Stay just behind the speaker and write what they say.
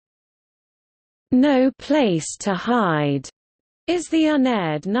No Place to Hide is the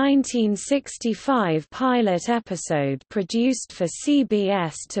unaired 1965 pilot episode produced for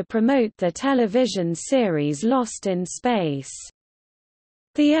CBS to promote the television series Lost in Space.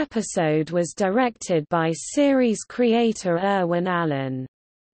 The episode was directed by series creator Irwin Allen.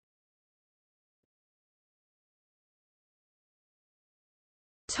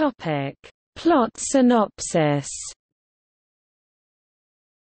 Plot synopsis.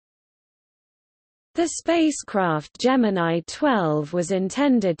 The spacecraft Gemini 12 was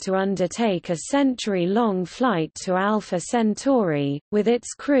intended to undertake a century-long flight to Alpha Centauri, with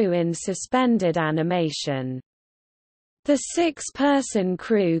its crew in suspended animation. The six-person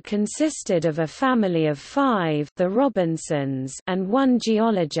crew consisted of a family of 5, the Robinsons, and one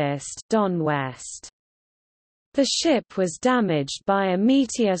geologist, Don West. The ship was damaged by a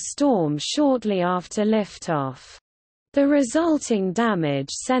meteor storm shortly after liftoff. The resulting damage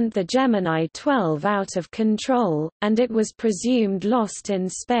sent the Gemini 12 out of control, and it was presumed lost in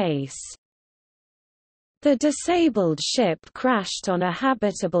space. The disabled ship crashed on a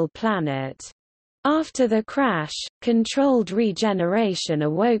habitable planet. After the crash, controlled regeneration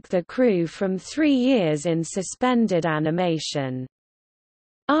awoke the crew from 3 years in suspended animation.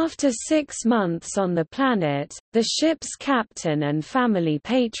 After 6 months on the planet, the ship's captain and family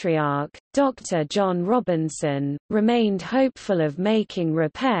patriarch, Dr. John Robinson, remained hopeful of making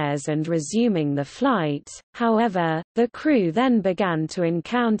repairs and resuming the flight. However, the crew then began to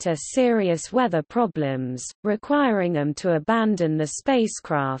encounter serious weather problems, requiring them to abandon the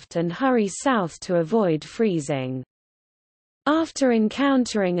spacecraft and hurry south to avoid freezing. After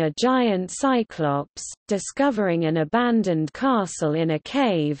encountering a giant cyclops, discovering an abandoned castle in a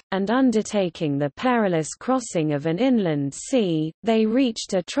cave, and undertaking the perilous crossing of an inland sea, they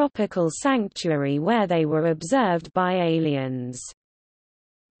reached a tropical sanctuary where they were observed by aliens.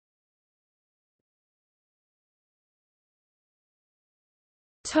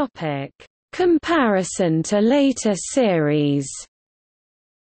 Comparison to later series.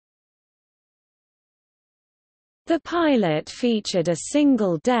 The pilot featured a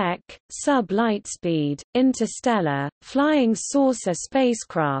single-deck, sub-lightspeed, interstellar, flying saucer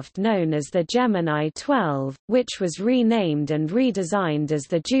spacecraft known as the Gemini 12, which was renamed and redesigned as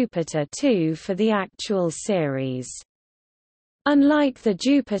the Jupiter 2 for the actual series. Unlike the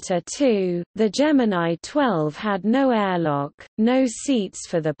Jupiter 2, the Gemini 12 had no airlock, no seats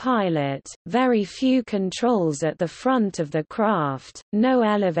for the pilot, very few controls at the front of the craft, no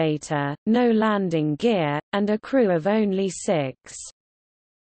elevator, no landing gear, and a crew of only 6.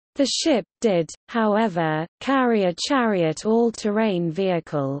 The ship did, however, carry a Chariot all-terrain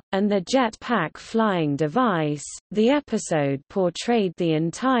vehicle, and the jetpack flying device. The episode portrayed the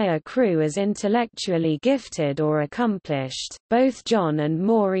entire crew as intellectually gifted or accomplished. Both John and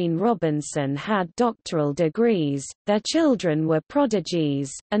Maureen Robinson had doctoral degrees, their children were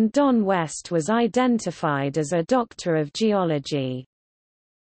prodigies, and Don West was identified as a Doctor of Geology.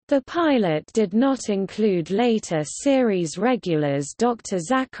 The pilot did not include later series regulars Dr.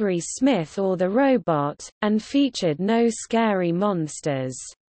 Zachary Smith or the robot, and featured no scary monsters.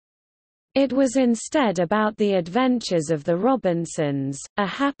 It was instead about the adventures of the Robinsons, a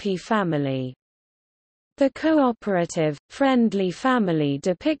happy family. The cooperative, friendly family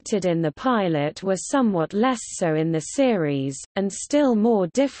depicted in the pilot were somewhat less so in the series, and still more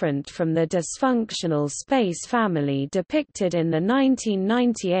different from the dysfunctional space family depicted in the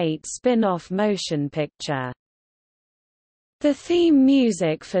 1998 spin-off motion picture. The theme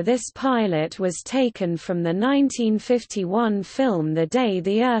music for this pilot was taken from the 1951 film The Day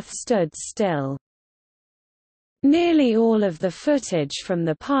the Earth Stood Still. Nearly all of the footage from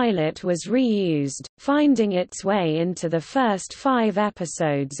the pilot was reused, finding its way into the first 5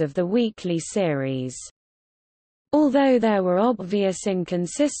 episodes of the weekly series. Although there were obvious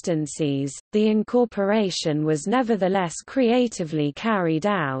inconsistencies, the incorporation was nevertheless creatively carried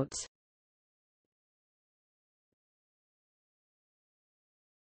out.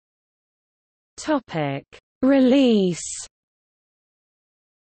 Release.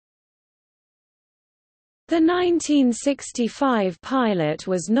 The 1965 pilot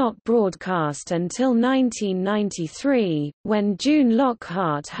was not broadcast until 1993, when June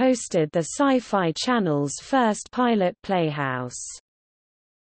Lockhart hosted the Sci-Fi Channel's first pilot playhouse.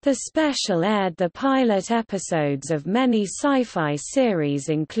 The special aired the pilot episodes of many sci-fi series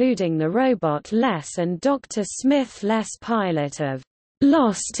including The Robot Les and Dr. Smith Les pilot of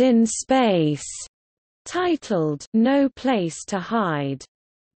Lost in Space, titled No Place to Hide.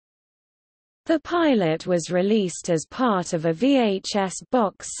 The pilot was released as part of a VHS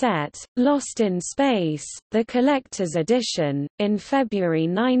box set, Lost in Space, the collector's edition, in February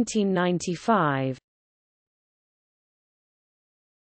 1995.